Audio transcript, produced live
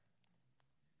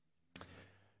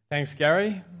Thanks,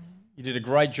 Gary. You did a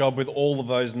great job with all of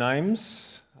those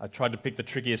names. I tried to pick the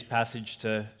trickiest passage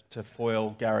to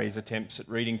foil Gary's attempts at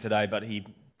reading today, but he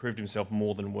proved himself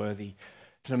more than worthy.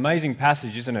 It's an amazing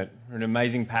passage, isn't it? An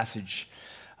amazing passage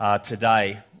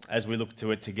today as we look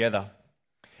to it together.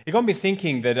 It got me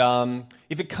thinking that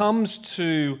if it comes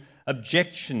to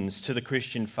objections to the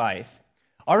Christian faith,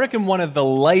 I reckon one of the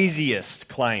laziest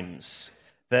claims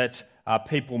that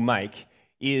people make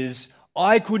is,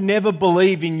 I could never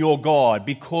believe in your God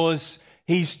because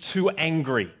he's too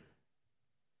angry.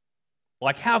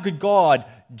 Like, how could God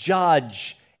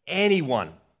judge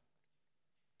anyone?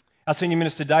 Our senior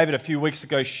minister David a few weeks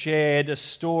ago shared a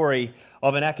story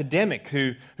of an academic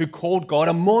who called God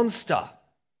a monster.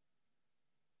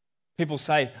 People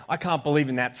say, I can't believe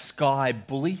in that sky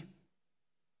bully.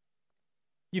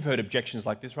 You've heard objections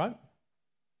like this, right?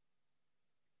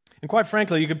 And quite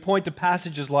frankly, you could point to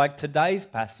passages like today's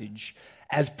passage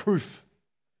as proof.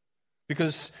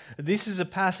 Because this is a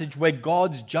passage where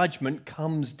God's judgment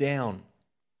comes down.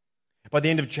 By the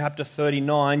end of chapter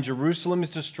 39, Jerusalem is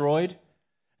destroyed,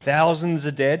 thousands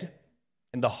are dead,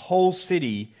 and the whole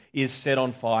city is set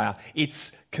on fire.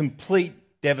 It's complete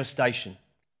devastation.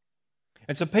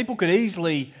 And so people could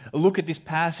easily look at this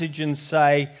passage and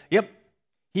say, yep,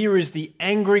 here is the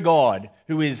angry God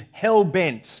who is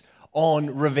hell-bent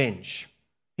on revenge.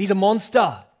 He's a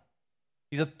monster.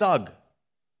 He's a thug.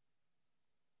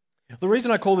 The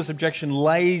reason I call this objection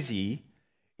lazy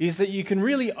is that you can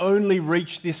really only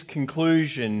reach this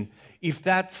conclusion if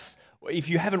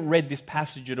you haven't read this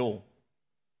passage at all,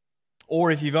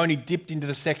 or if you've only dipped into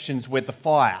the sections where the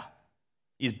fire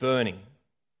is burning.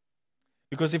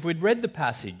 Because if we'd read the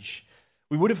passage,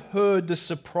 we would have heard the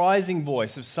surprising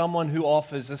voice of someone who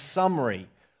offers a summary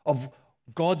of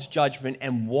God's judgment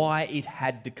and why it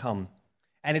had to come.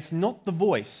 And it's not the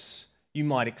voice you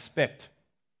might expect.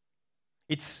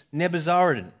 It's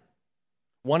Nebuzaradan,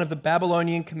 one of the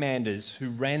Babylonian commanders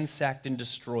who ransacked and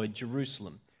destroyed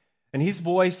Jerusalem. And his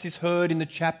voice is heard in the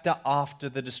chapter after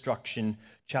the destruction,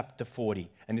 chapter 40.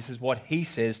 And this is what he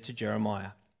says to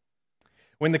Jeremiah.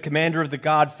 When the commander of the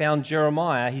guard found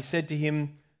Jeremiah, he said to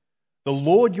him, "The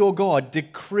Lord your God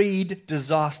decreed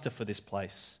disaster for this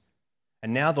place.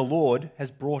 And now the Lord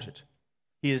has brought it.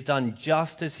 He has done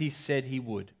just as he said he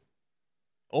would.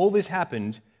 All this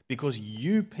happened because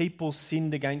you people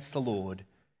sinned against the Lord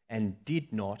and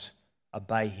did not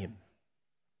obey him."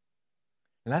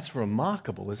 And that's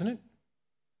remarkable, isn't it?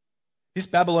 This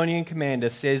Babylonian commander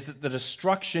says that the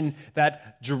destruction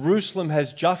that Jerusalem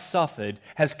has just suffered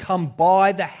has come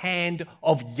by the hand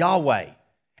of Yahweh.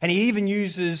 And he even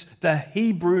uses the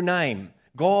Hebrew name,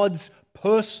 God's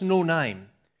personal name.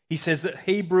 He says that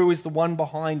Hebrew is the one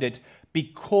behind it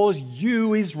because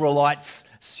you Israelites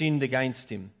sinned against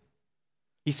him.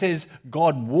 He says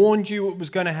God warned you it was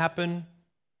going to happen,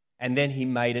 and then he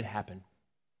made it happen.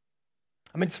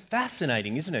 I mean, it's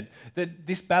fascinating, isn't it, that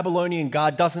this Babylonian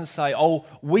guard doesn't say, oh,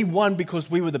 we won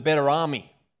because we were the better army,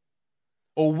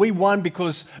 or we won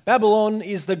because Babylon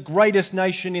is the greatest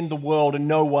nation in the world and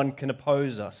no one can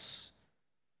oppose us.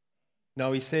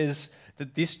 No, he says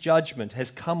that this judgment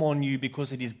has come on you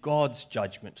because it is God's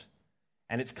judgment,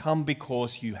 and it's come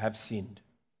because you have sinned.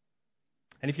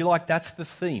 And if you like, that's the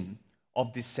theme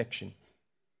of this section.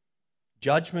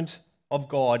 Judgment of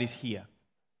God is here,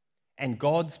 and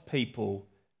God's people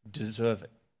deserve it.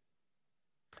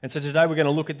 And so today we're going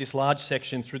to look at this large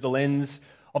section through the lens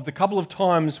of the couple of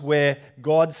times where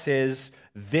God says,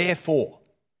 therefore,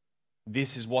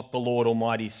 this is what the Lord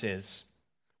Almighty says,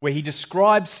 where he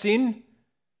describes sin,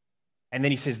 and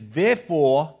then he says,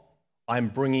 therefore, I'm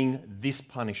bringing this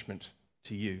punishment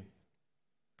to you.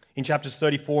 In chapters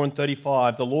 34 and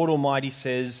 35, the Lord Almighty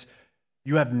says,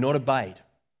 you have not obeyed,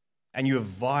 and you have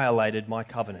violated my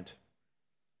covenant.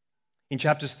 In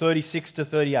chapters 36 to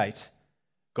 38,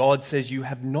 God says, you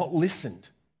have not listened,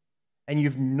 and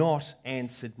you've not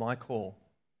answered my call.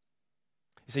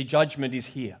 You see, judgment is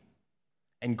here,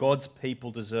 and God's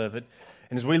people deserve it.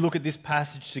 And as we look at this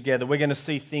passage together, we're going to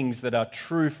see things that are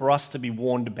true for us to be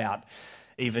warned about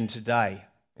even today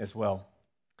as well.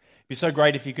 It'd be so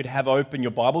great if you could have open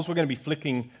your Bibles. We're going to be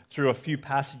flicking through a few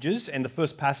passages, and the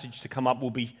first passage to come up will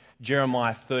be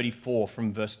Jeremiah 34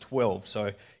 from verse 12.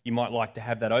 So you might like to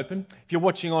have that open. If you're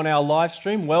watching on our live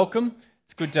stream, welcome.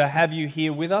 It's good to have you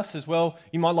here with us as well.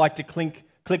 You might like to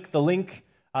click the link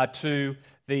to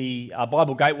the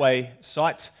Bible Gateway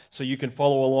site so you can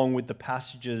follow along with the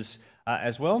passages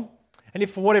as well. And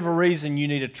if for whatever reason you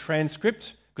need a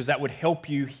transcript, because that would help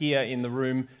you here in the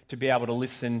room to be able to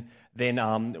listen,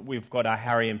 then we've got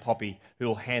Harry and Poppy who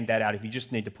will hand that out if you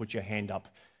just need to put your hand up.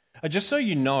 Just so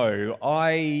you know,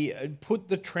 I put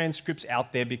the transcripts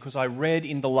out there because I read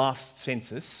in the last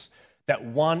census that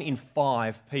 1 in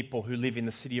 5 people who live in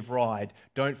the city of Ryde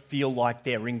don't feel like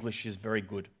their English is very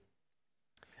good.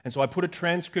 And so I put a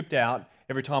transcript out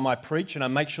every time I preach, and I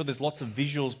make sure there's lots of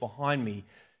visuals behind me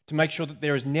to make sure that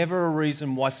there is never a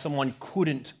reason why someone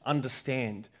couldn't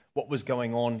understand what was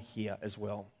going on here as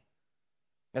well.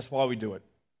 That's why we do it.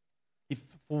 If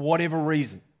for whatever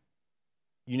reason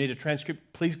you need a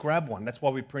transcript, please grab one. That's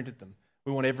why we printed them.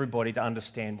 We want everybody to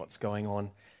understand what's going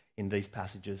on in these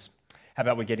passages. How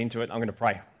about we get into it? I'm going to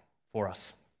pray for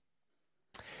us.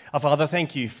 Our Father,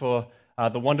 thank you for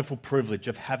the wonderful privilege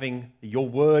of having your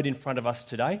word in front of us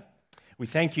today. We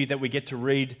thank you that we get to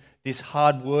read this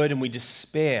hard word and we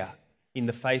despair in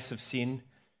the face of sin.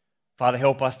 Father,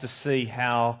 help us to see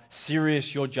how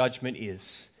serious your judgment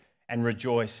is and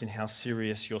rejoice in how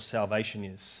serious your salvation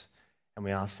is. And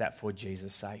we ask that for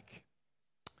Jesus' sake.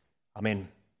 Amen.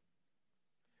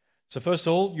 So first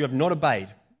of all, you have not obeyed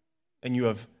and you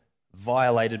have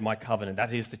violated my covenant.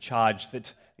 That is the charge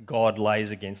that God lays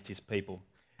against his people.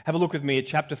 Have a look with me at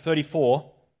chapter 34,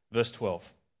 verse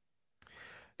 12.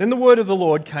 Then the word of the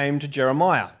Lord came to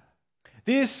Jeremiah.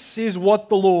 This is what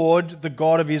the Lord, the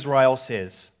God of Israel,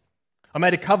 says. I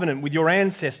made a covenant with your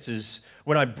ancestors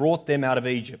when I brought them out of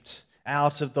Egypt,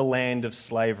 out of the land of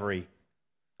slavery.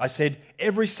 I said,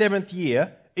 every 7th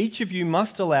year, each of you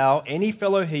must allow any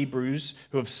fellow Hebrews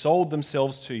who have sold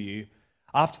themselves to you,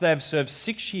 after they have served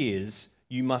 6 years,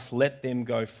 you must let them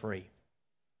go free.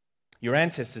 Your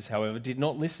ancestors, however, did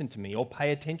not listen to me or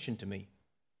pay attention to me.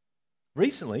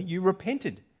 Recently, you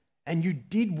repented and you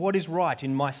did what is right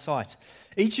in my sight.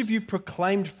 Each of you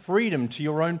proclaimed freedom to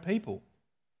your own people.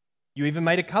 You even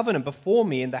made a covenant before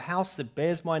me in the house that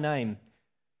bears my name.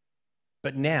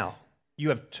 But now you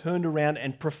have turned around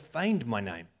and profaned my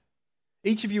name.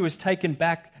 Each of you has taken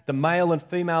back the male and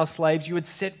female slaves you had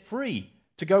set free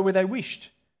to go where they wished.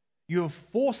 You have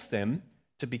forced them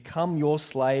to become your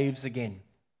slaves again.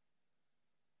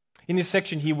 In this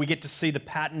section here, we get to see the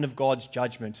pattern of God's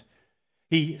judgment.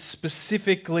 He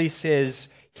specifically says,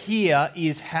 here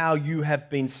is how you have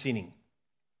been sinning.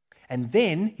 And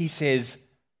then he says,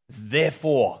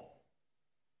 therefore.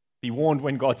 Be warned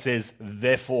when God says,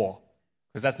 therefore,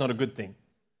 because that's not a good thing.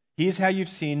 Here's how you've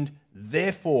sinned,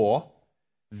 therefore,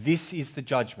 this is the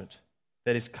judgment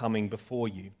that is coming before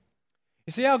you.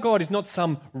 You see, our God is not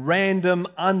some random,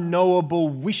 unknowable,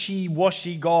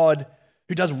 wishy-washy God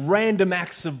who does random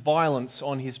acts of violence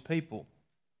on his people.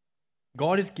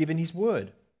 God has given his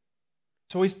word.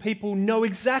 So his people know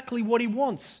exactly what he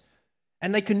wants,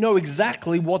 and they can know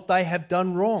exactly what they have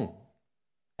done wrong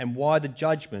and why the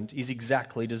judgment is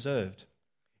exactly deserved.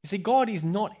 You see, God is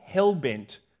not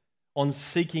hell-bent on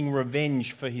seeking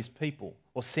revenge for his people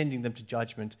or sending them to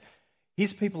judgment.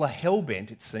 His people are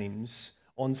hell-bent, it seems,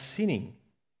 on sinning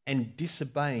and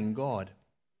disobeying God.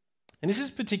 And this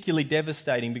is particularly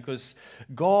devastating because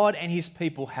God and his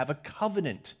people have a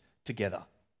covenant together,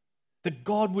 that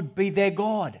God would be their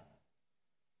God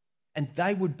and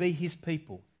they would be his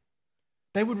people.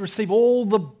 They would receive all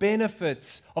the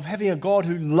benefits of having a God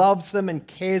who loves them and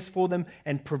cares for them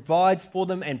and provides for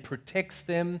them and protects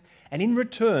them. And in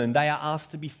return, they are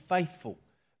asked to be faithful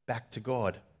back to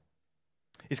God.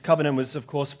 His covenant was, of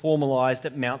course, formalized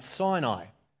at Mount Sinai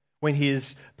when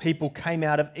his people came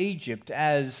out of Egypt,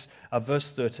 as verse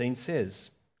 13 says.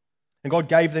 And God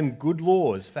gave them good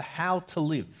laws for how to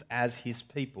live as his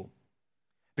people.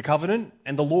 The covenant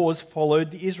and the laws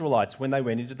followed the Israelites when they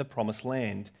went into the promised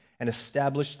land and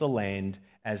established the land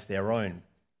as their own.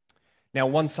 Now,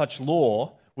 one such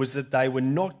law was that they were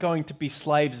not going to be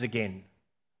slaves again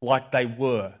like they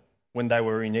were when they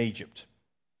were in Egypt.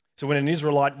 So when an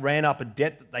Israelite ran up a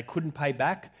debt that they couldn't pay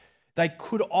back, they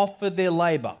could offer their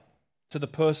labor to the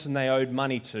person they owed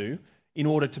money to in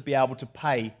order to be able to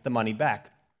pay the money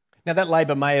back. Now, that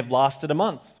labor may have lasted a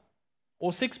month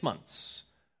or 6 months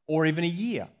or even a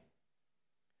year.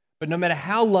 But no matter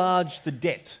how large the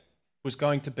debt was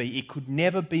going to be, it could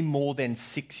never be more than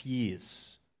 6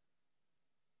 years.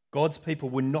 God's people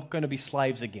were not going to be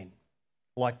slaves again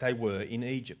like they were in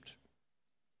Egypt.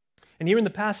 And here in the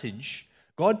passage,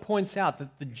 God points out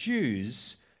that the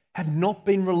Jews have not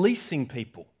been releasing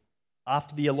people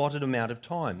after the allotted amount of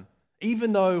time,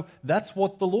 even though that's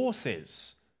what the law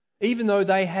says, even though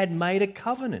they had made a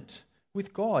covenant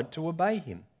with God to obey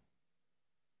him.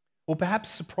 Or perhaps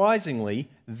surprisingly,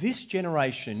 this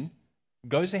generation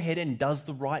goes ahead and does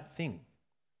the right thing.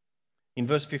 In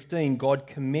verse 15, God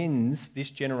commends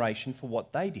this generation for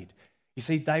what they did. You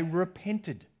see, they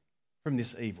repented from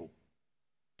this evil.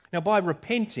 Now, by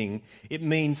repenting, it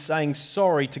means saying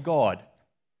sorry to God.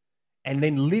 and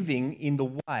then living in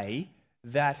the way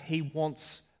that he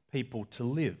wants people to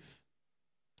live.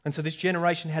 And so this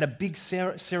generation had a big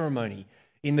ceremony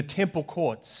in the temple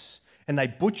courts, and they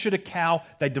butchered a cow,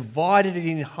 they divided it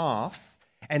in half,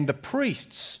 and the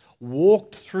priests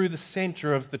walked through the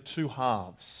center of the two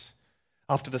halves.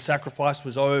 After the sacrifice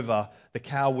was over, the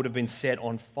cow would have been set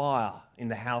on fire in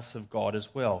the house of God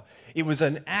as well. It was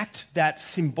an act that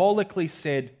symbolically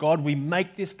said, God, we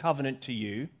make this covenant to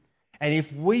you, and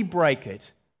if we break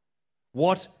it,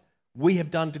 what we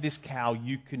have done to this cow,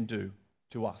 you can do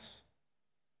to us.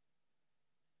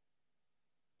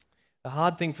 The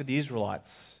hard thing for the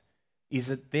Israelites is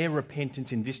that their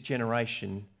repentance in this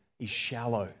generation is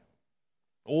shallow.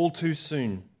 All too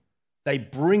soon, they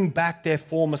bring back their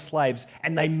former slaves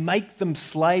and they make them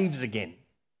slaves again.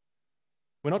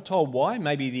 We're not told why.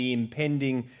 Maybe the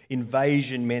impending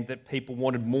invasion meant that people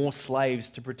wanted more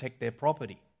slaves to protect their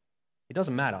property. It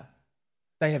doesn't matter.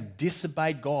 They have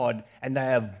disobeyed God and they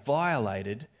have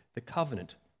violated the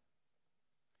covenant.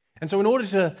 And so in order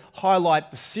to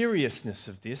highlight the seriousness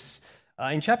of this,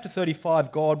 in chapter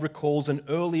 35, God recalls an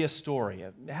earlier story.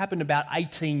 It happened about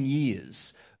 18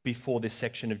 years before this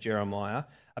section of Jeremiah,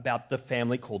 about the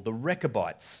family called the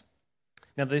Rechabites.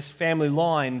 Now, this family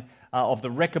line of the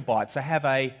Rechabites, they have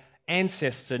an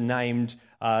ancestor named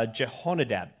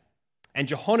Jehonadab. And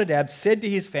Jehonadab said to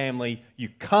his family, you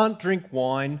can't drink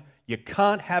wine, you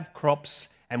can't have crops,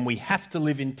 and we have to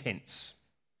live in tents.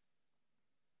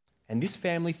 And this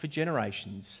family for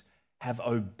generations have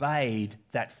obeyed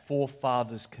that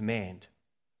forefather's command.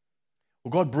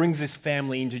 Well, God brings this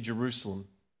family into Jerusalem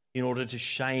in order to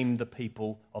shame the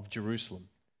people of Jerusalem.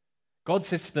 God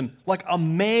says to them, like a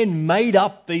man made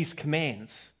up these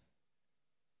commands,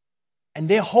 and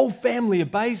their whole family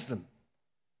obeys them.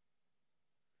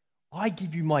 I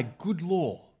give you my good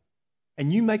law,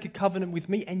 and you make a covenant with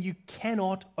me, and you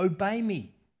cannot obey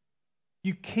me.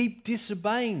 You keep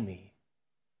disobeying me.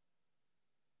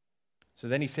 So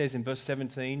then he says in verse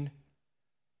 17,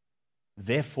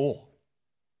 Therefore,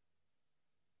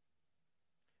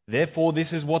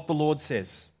 this is what the Lord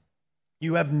says.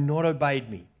 You have not obeyed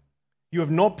me. You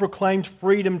have not proclaimed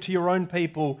freedom to your own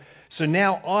people. So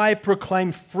now I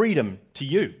proclaim freedom to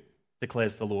you,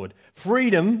 declares the Lord.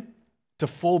 Freedom to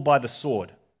fall by the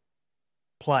sword,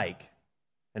 plague,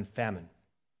 and famine.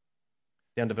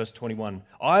 Down to verse 21.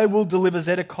 I will deliver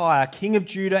Zedekiah, king of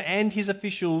Judah, and his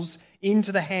officials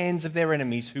into the hands of their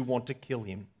enemies who want to kill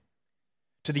him.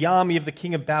 To the army of the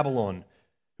king of Babylon,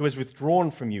 who has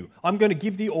withdrawn from you, I'm going to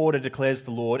give the order, declares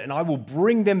the Lord, and I will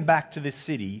bring them back to this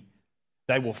city.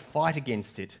 They will fight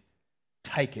against it,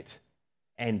 take it,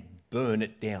 and burn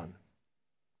it down.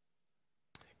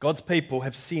 God's people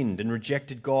have sinned and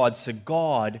rejected God, so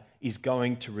God is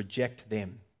going to reject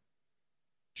them.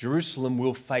 Jerusalem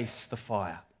will face the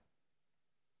fire.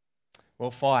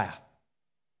 Well, fire.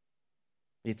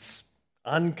 It's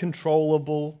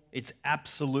uncontrollable. It's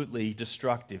absolutely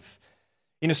destructive.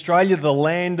 In Australia, the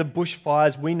land of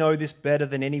bushfires, we know this better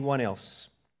than anyone else.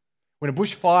 When a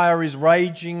bushfire is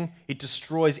raging, it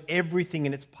destroys everything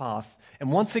in its path.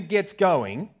 And once it gets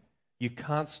going, you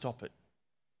can't stop it.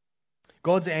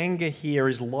 God's anger here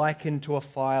is likened to a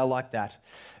fire like that.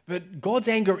 But God's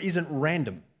anger isn't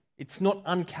random. It's not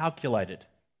uncalculated.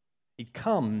 It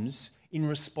comes in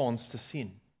response to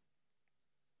sin.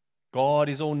 God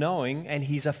is all-knowing and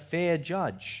he's a fair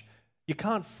judge. You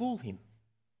can't fool him.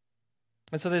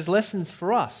 And so there's lessons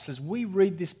for us as we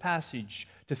read this passage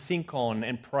to think on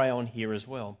and pray on here as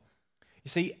well. You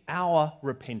see, our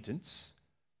repentance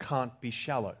can't be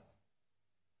shallow.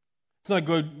 It's no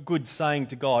good saying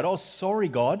to God, oh, sorry,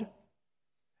 God,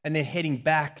 and then heading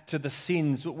back to the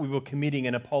sins that we were committing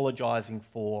and apologizing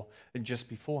for just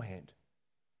beforehand.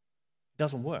 It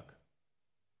doesn't work.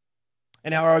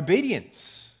 And our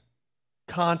obedience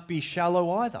can't be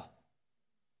shallow either.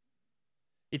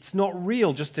 It's not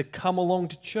real just to come along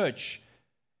to church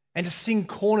and to sing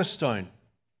Cornerstone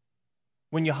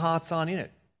when your hearts aren't in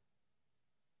it.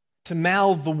 To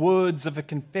mouth the words of a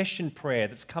confession prayer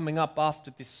that's coming up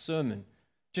after this sermon,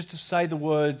 just to say the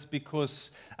words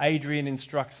because Adrian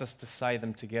instructs us to say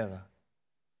them together.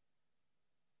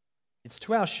 It's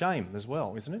to our shame as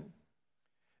well, isn't it?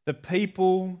 The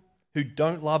people who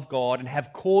don't love God and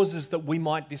have causes that we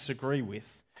might disagree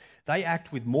with, they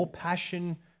act with more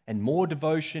passion and more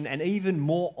devotion and even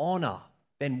more honor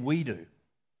than we do. It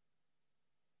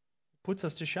puts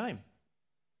us to shame.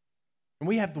 And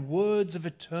we have the words of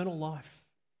eternal life.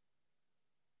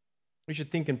 We should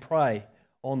think and pray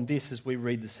on this as we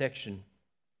read the section.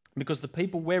 Because the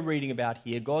people we're reading about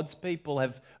here, God's people,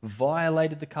 have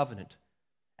violated the covenant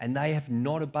and they have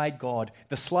not obeyed God.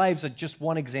 The slaves are just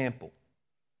one example.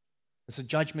 And so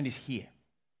judgment is here.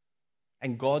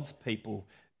 And God's people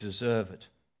deserve it.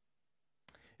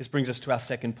 This brings us to our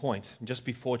second point. Just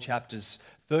before chapters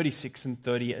 36,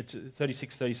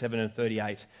 37, and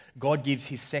 38, God gives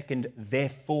his second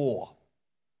therefore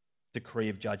decree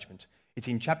of judgment. It's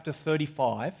in chapter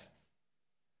 35,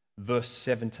 verse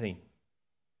 17.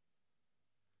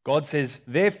 God says,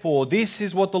 therefore, this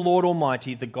is what the Lord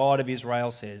Almighty, the God of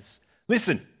Israel, says.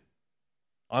 Listen,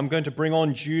 I'm going to bring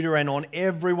on Judah and on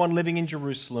everyone living in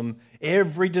Jerusalem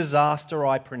every disaster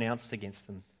I pronounced against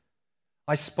them.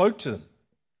 I spoke to them,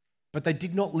 but they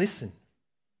did not listen.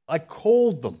 I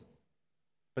called them,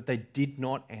 but they did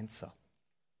not answer.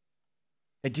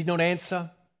 They did not answer,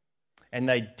 and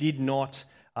they did not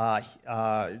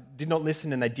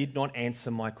listen, and they did not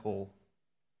answer my call.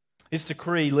 This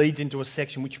decree leads into a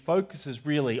section which focuses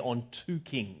really on two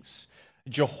kings,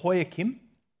 Jehoiakim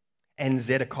and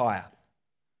Zedekiah.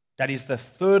 That is the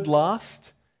third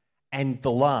last and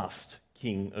the last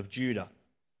king of Judah.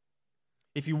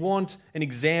 If you want an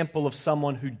example of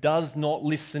someone who does not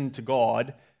listen to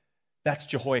God, that's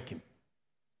Jehoiakim.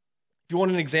 If you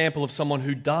want an example of someone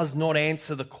who does not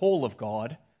answer the call of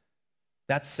God,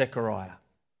 that's Zechariah.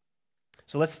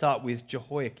 So let's start with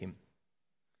Jehoiakim.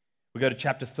 We go to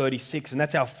chapter 36, and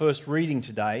that's our first reading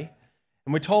today.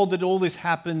 And we're told that all this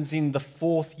happens in the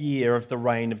 4th year of the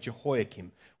reign of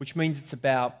Jehoiakim, which means it's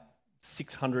about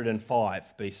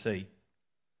 605 BC.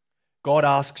 God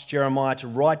asks Jeremiah to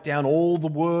write down all the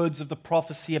words of the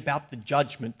prophecy about the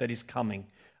judgment that is coming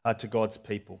to God's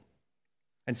people.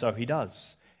 And so he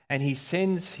does. And he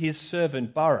sends his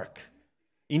servant Baruch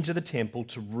into the temple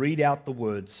to read out the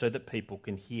words so that people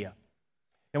can hear.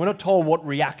 And we're not told what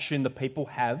reaction the people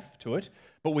have to it,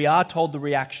 but we are told the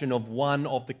reaction of one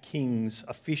of the king's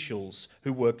officials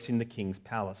who works in the king's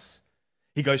palace.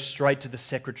 He goes straight to the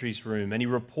secretary's room and he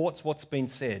reports what's been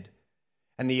said.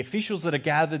 And the officials that are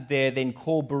gathered there then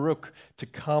call Baruch to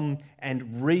come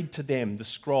and read to them the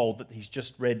scroll that he's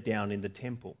just read down in the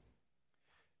temple.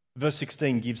 Verse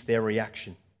 16 gives their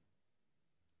reaction.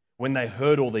 When they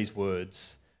heard all these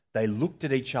words, they looked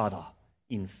at each other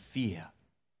in fear.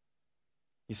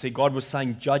 You see, God was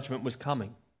saying judgment was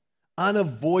coming.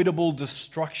 Unavoidable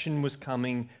destruction was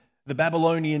coming. The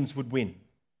Babylonians would win.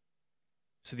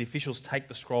 So the officials take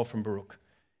the scroll from Baruch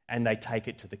and they take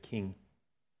it to the king.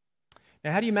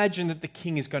 Now, how do you imagine that the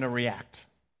king is going to react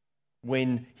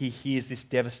when he hears this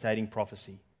devastating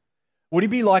prophecy? Would he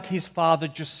be like his father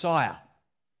Josiah,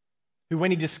 who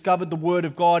when he discovered the word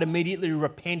of God immediately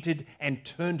repented and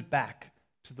turned back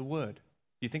to the word?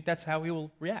 Do you think that's how he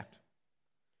will react?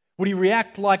 Would he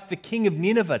react like the king of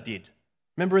Nineveh did?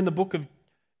 Remember in the book of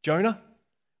Jonah?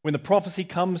 When the prophecy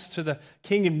comes to the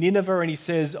king of Nineveh and he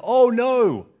says, "Oh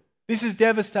no, this is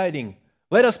devastating.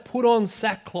 Let us put on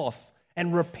sackcloth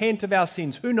and repent of our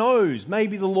sins. Who knows?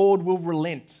 Maybe the Lord will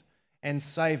relent and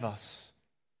save us."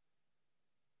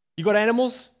 You got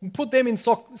animals? Put them in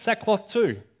sackcloth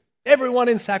too. Everyone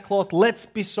in sackcloth, let's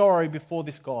be sorry before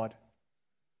this God.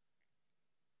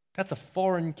 That's a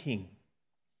foreign king.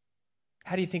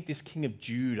 How do you think this king of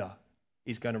Judah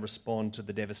is going to respond to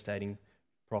the devastating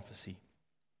prophecy?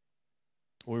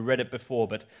 Well, we read it before,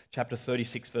 but chapter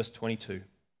 36, verse 22.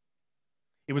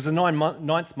 It was the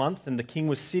ninth month, and the king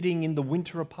was sitting in the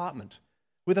winter apartment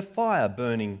with a fire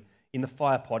burning in the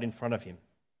firepot in front of him.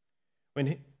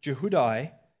 When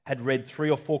Jehudi had read 3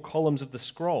 or 4 columns of the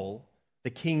scroll, the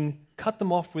king cut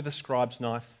them off with a scribe's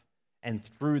knife and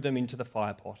threw them into the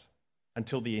firepot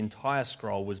until the entire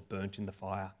scroll was burnt in the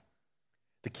fire.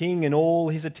 The king and all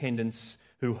his attendants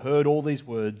who heard all these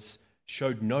words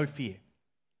showed no fear,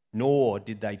 nor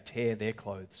did they tear their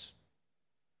clothes.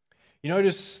 You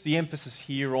notice the emphasis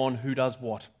here on who does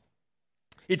what.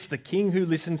 It's the king who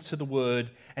listens to the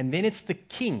word, and then it's the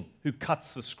king who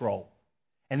cuts the scroll,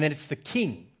 and then it's the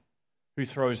king who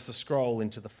throws the scroll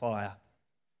into the fire.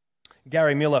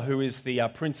 Gary Miller, who is the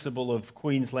principal of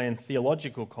Queensland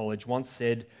Theological College, once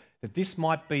said that this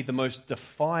might be the most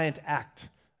defiant act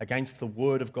against the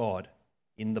word of God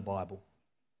in the Bible.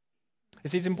 You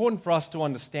see, it's important for us to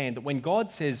understand that when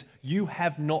God says, "You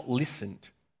have not listened,"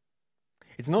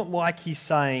 it's not like he's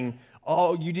saying,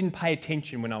 "Oh, you didn't pay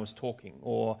attention when I was talking,"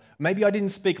 or "Maybe I didn't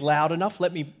speak loud enough,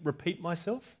 let me repeat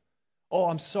myself."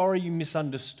 "Oh, I'm sorry you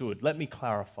misunderstood, let me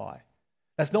clarify."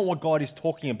 That's not what God is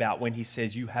talking about when he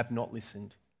says, "You have not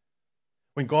listened."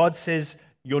 When God says,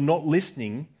 "You're not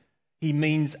listening," he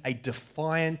means a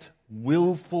defiant,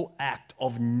 willful act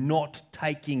of not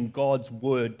taking God's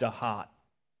word to heart.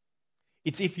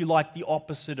 It's, if you like, the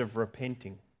opposite of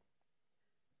repenting.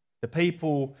 The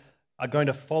people are going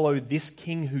to follow this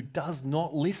king who does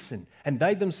not listen. And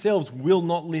they themselves will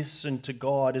not listen to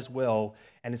God as well.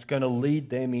 And it's going to lead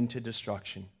them into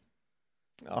destruction.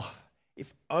 Oh,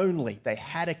 if only they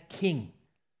had a king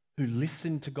who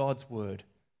listened to God's word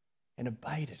and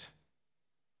obeyed it.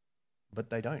 But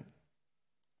they don't.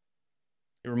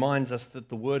 It reminds us that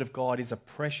the word of God is a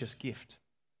precious gift.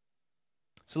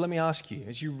 So let me ask you,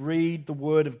 as you read the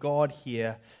word of God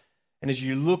here, and as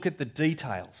you look at the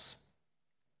details,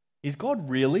 is God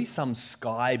really some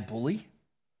sky bully?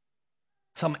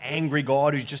 Some angry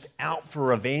God who's just out for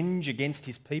revenge against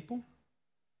his people?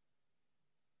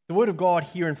 The word of God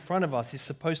here in front of us is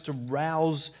supposed to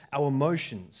rouse our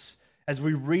emotions. As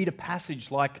we read a passage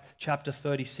like chapter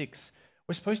 36,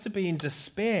 we're supposed to be in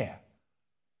despair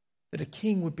that a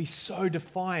king would be so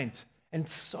defiant and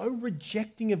so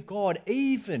rejecting of God,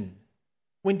 even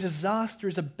when disaster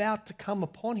is about to come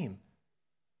upon him.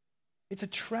 It's a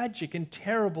tragic and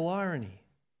terrible irony.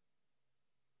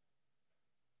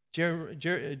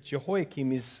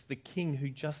 Jehoiakim is the king who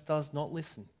just does not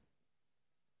listen.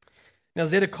 Now,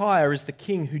 Zedekiah is the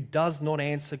king who does not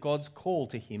answer God's call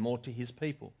to him or to his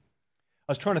people.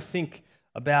 I was trying to think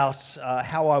about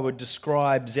how I would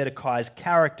describe Zedekiah's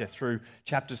character through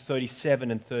chapters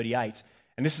 37 and 38.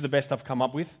 And this is the best I've come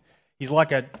up with. He's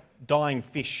like a dying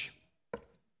fish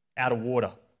out of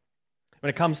water. When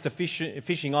it comes to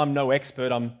fishing, I'm no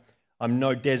expert. I'm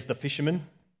no Des the fisherman.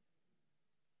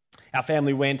 Our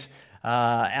family went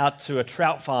out to a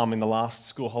trout farm in the last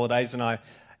school holidays,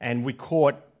 and we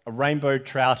caught a rainbow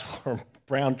trout or a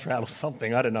brown trout or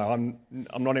something. I don't know.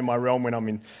 I'm not in my realm when I'm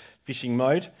in fishing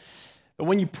mode. But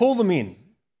when you pull them in,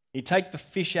 you take the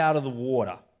fish out of the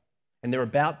water, and they're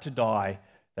about to die.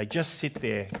 They just sit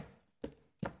there,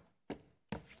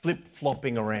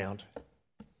 flip-flopping around.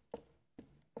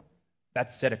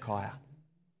 That's Zedekiah.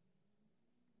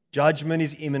 Judgment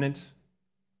is imminent.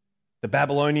 The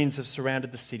Babylonians have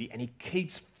surrounded the city, and he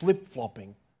keeps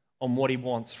flip-flopping on what he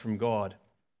wants from God.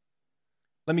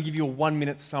 Let me give you a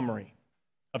 1-minute summary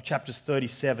of chapters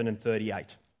 37 and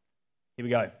 38. Here we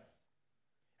go.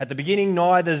 At the beginning,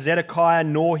 neither Zedekiah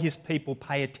nor his people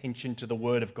pay attention to the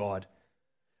word of God.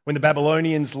 When the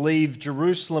Babylonians leave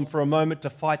Jerusalem for a moment to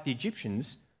fight the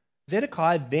Egyptians,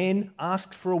 Zedekiah then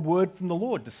asked for a word from the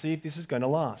Lord to see if this is going to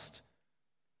last.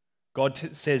 God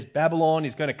says Babylon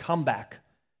is going to come back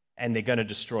and they're going to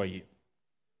destroy you.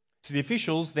 So the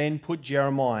officials then put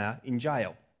Jeremiah in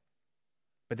jail.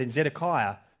 But then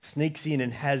Zedekiah sneaks in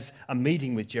and has a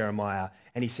meeting with Jeremiah,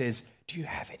 and he says, "Do you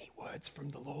have any words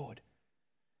from the Lord?"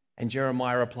 And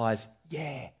Jeremiah replies,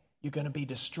 "Yeah, you're going to be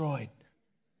destroyed."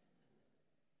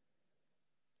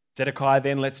 Zedekiah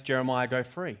then lets Jeremiah go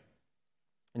free.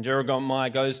 And Jeremiah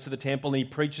goes to the temple and he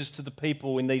preaches to the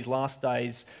people in these last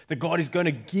days that God is going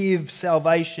to give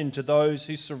salvation to those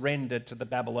who surrender to the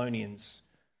Babylonians.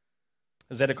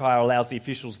 Zedekiah allows the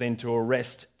officials then to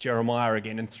arrest Jeremiah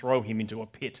again and throw him into a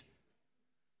pit.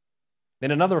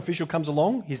 Then another official comes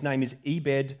along. His name is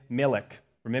Ebed-Melech.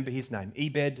 Remember his name,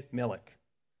 Ebed-Melech.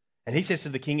 And he says to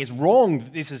the king, "It's wrong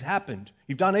that this has happened.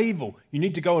 You've done evil. You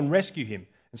need to go and rescue him."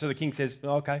 And so the king says,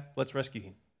 "Okay, let's rescue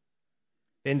him."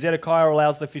 Then Zedekiah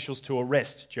allows the officials to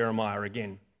arrest Jeremiah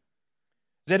again.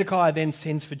 Zedekiah then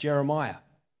sends for Jeremiah.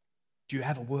 "Do you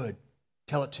have a word?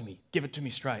 Tell it to me. Give it to me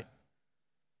straight."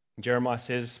 And Jeremiah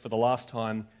says for the last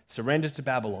time, "Surrender to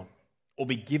Babylon or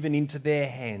be given into their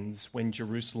hands when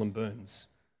Jerusalem burns."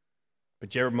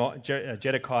 But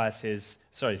Zedekiah says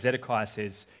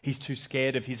he's too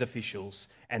scared of his officials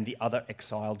and the other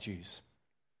exiled Jews.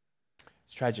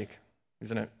 It's tragic,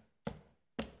 isn't it?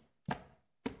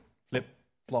 Flip,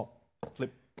 flop,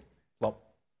 flip,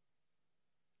 flop.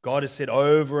 God has said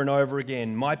over and over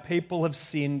again, "My people have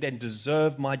sinned and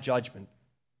deserve my judgment.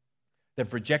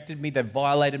 They've rejected me, they've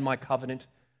violated my covenant,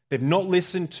 they've not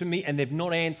listened to me, and they've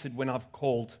not answered when I've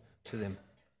called to them."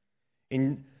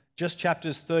 In just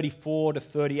chapters 34 to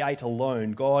 38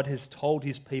 alone, God has told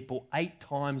his people 8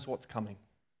 times what's coming.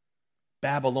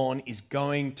 Babylon is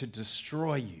going to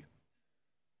destroy you.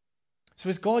 So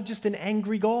is God just an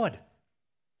angry God,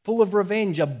 full of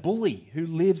revenge, a bully who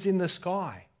lives in the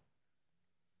sky?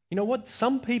 You know what?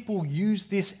 Some people use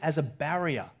this as a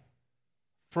barrier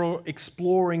for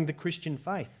exploring the Christian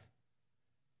faith.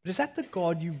 But is that the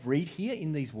God you read here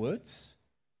in these words?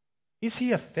 Is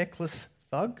he a feckless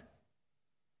thug?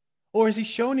 Or has he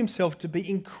shown himself to be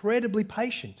incredibly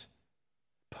patient,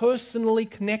 personally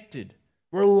connected,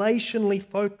 relationally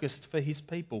focused for his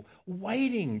people,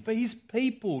 waiting for his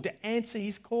people to answer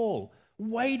his call,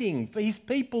 waiting for his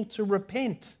people to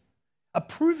repent,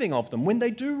 approving of them when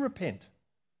they do repent?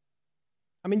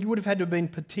 I mean, you would have had to have been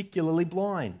particularly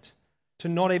blind to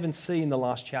not even see in the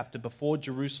last chapter before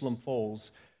Jerusalem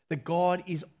falls that God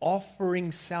is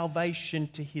offering salvation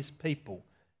to his people,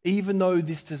 even though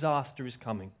this disaster is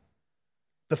coming.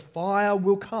 The fire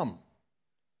will come.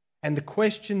 And the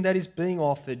question that is being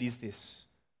offered is this: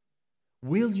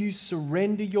 will you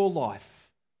surrender your life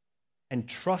and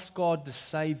trust God to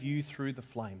save you through the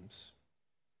flames?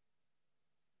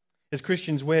 As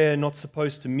Christians, we're not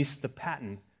supposed to miss the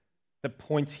pattern that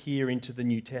points here into the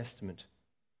New Testament.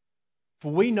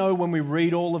 For we know when we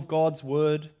read all of God's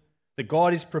word that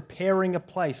God is preparing a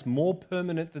place more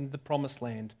permanent than the promised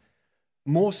land,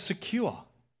 more secure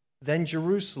than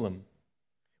Jerusalem,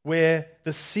 where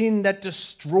the sin that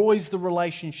destroys the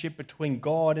relationship between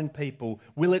God and people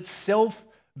will itself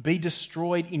be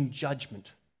destroyed in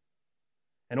judgment.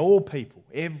 And all people,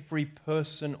 every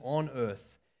person on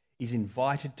earth, is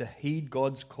invited to heed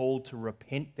God's call to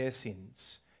repent their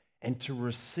sins and to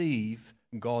receive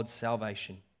God's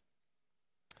salvation.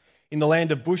 In the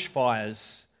land of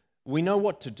bushfires, we know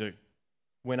what to do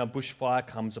when a bushfire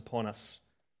comes upon us.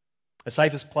 The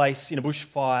safest place in a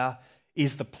bushfire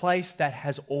is the place that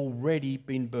has already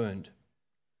been burned.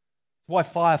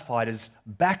 That's why firefighters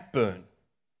backburn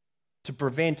to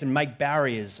prevent and make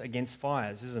barriers against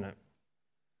fires, isn't it?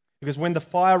 Because when the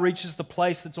fire reaches the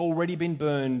place that's already been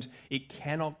burned, it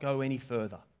cannot go any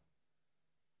further.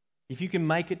 If you can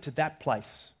make it to that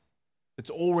place that's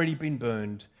already been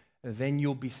burned, then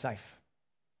you'll be safe.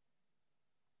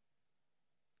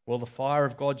 Well, the fire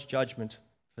of God's judgment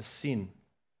for sin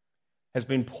has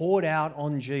been poured out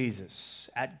on Jesus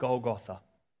at Golgotha.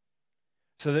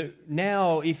 So that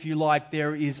now, if you like,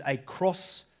 there is a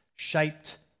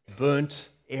cross-shaped burnt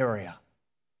area.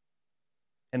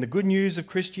 And the good news of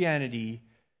Christianity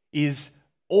is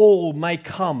all may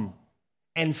come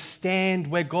and stand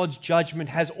where God's judgment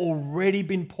has already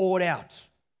been poured out.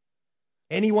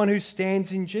 Anyone who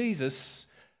stands in Jesus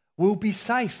will be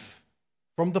safe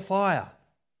from the fire.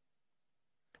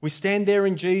 We stand there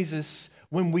in Jesus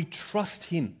when we trust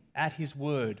him at his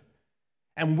word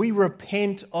and we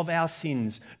repent of our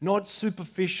sins, not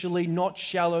superficially, not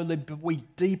shallowly, but we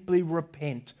deeply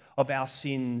repent of our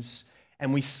sins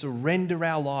and we surrender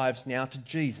our lives now to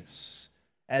Jesus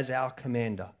as our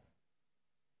commander.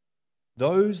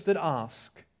 Those that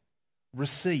ask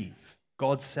receive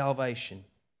God's salvation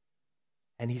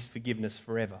and his forgiveness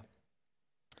forever.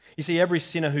 You see, every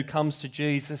sinner who comes to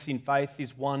Jesus in faith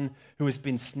is one who has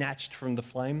been snatched from the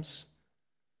flames.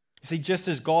 You see, just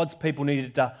as God's people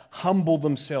needed to humble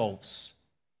themselves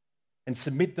and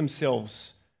submit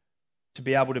themselves to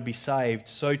be able to be saved,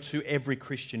 so too every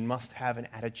Christian must have an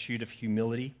attitude of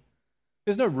humility.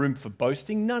 There's no room for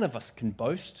boasting. None of us can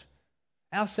boast.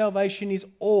 Our salvation is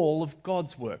all of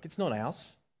God's work. It's not ours.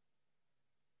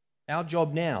 Our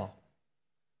job now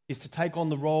is to take on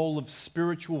the role of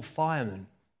spiritual fireman,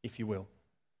 if you will.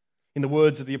 In the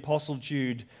words of the Apostle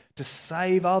Jude, to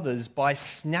save others by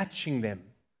snatching them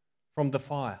from the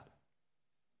fire.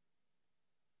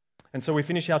 And so we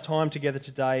finish our time together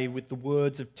today with the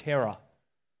words of terror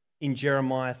in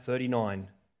Jeremiah 39,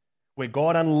 where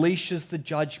God unleashes the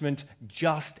judgment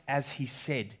just as he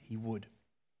said he would.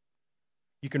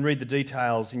 You can read the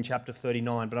details in chapter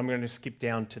 39, but I'm going to skip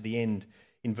down to the end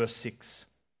in verse 6.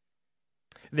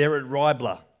 There at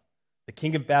Riblah, the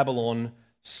king of Babylon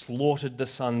slaughtered the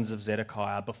sons of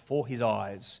Zedekiah before his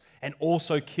eyes and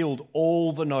also killed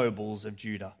all the nobles of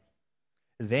Judah.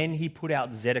 Then he put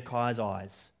out Zedekiah's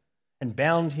eyes and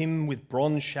bound him with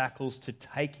bronze shackles to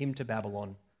take him to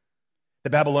Babylon. The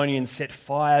Babylonians set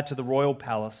fire to the royal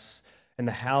palace and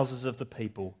the houses of the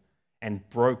people and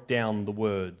broke down the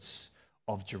words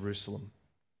of Jerusalem.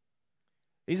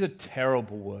 These are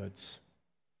terrible words.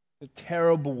 They're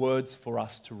terrible words for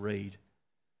us to read.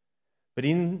 But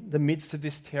in the midst of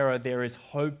this terror, there is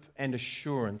hope and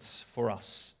assurance for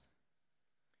us.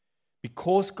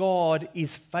 Because God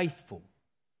is faithful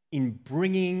in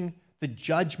bringing the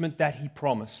judgment that he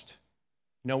promised,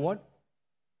 you know what?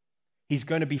 He's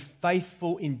going to be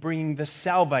faithful in bringing the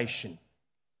salvation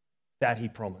that he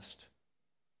promised.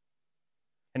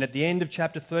 And at the end of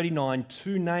chapter 39,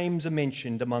 two names are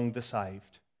mentioned among the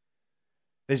saved.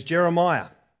 There's Jeremiah,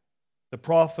 the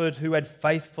prophet who had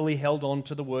faithfully held on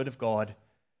to the word of God.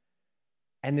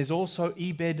 And there's also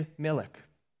Ebed-Melech.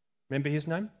 Remember his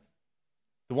name?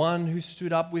 The one who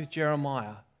stood up with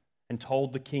Jeremiah and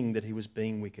told the king that he was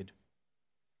being wicked.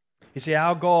 You see,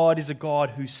 our God is a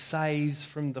God who saves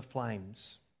from the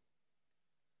flames.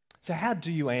 So how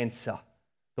do you answer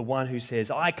the one who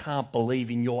says, I can't believe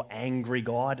in your angry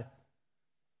God?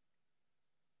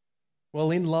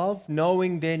 Well, in love,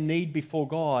 knowing their need before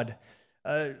God,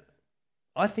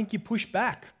 I think you push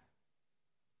back.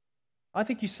 I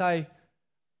think you say,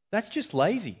 That's just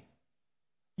lazy.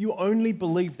 You only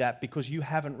believe that because you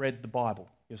haven't read the Bible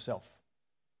yourself.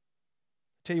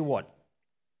 Tell you what,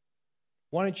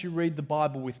 why don't you read the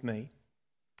Bible with me?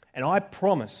 And I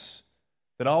promise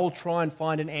that I will try and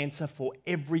find an answer for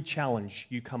every challenge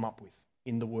you come up with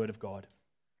in the Word of God.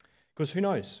 Because who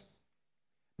knows?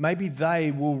 Maybe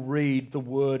they will read the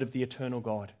Word of the eternal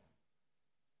God.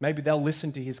 Maybe they'll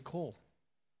listen to His call.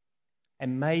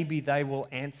 And maybe they will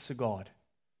answer God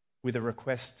with a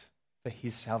request for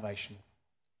His salvation.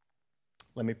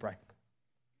 Let me pray.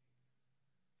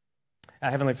 Our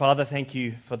Heavenly Father, thank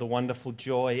you for the wonderful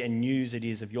joy and news it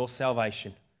is of your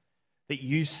salvation, that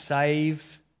you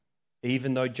save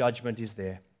even though judgment is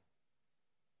there.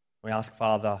 We ask,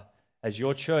 Father, as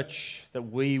your church, that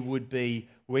we would be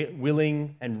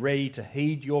willing and ready to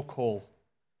heed your call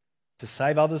to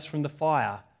save others from the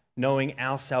fire, knowing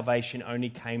our salvation only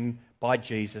came by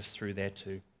Jesus through there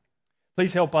too.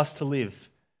 Please help us to live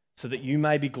so that you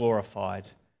may be glorified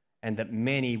and that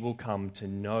many will come to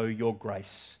know your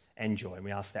grace and joy. And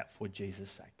we ask that for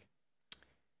Jesus' sake.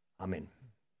 Amen.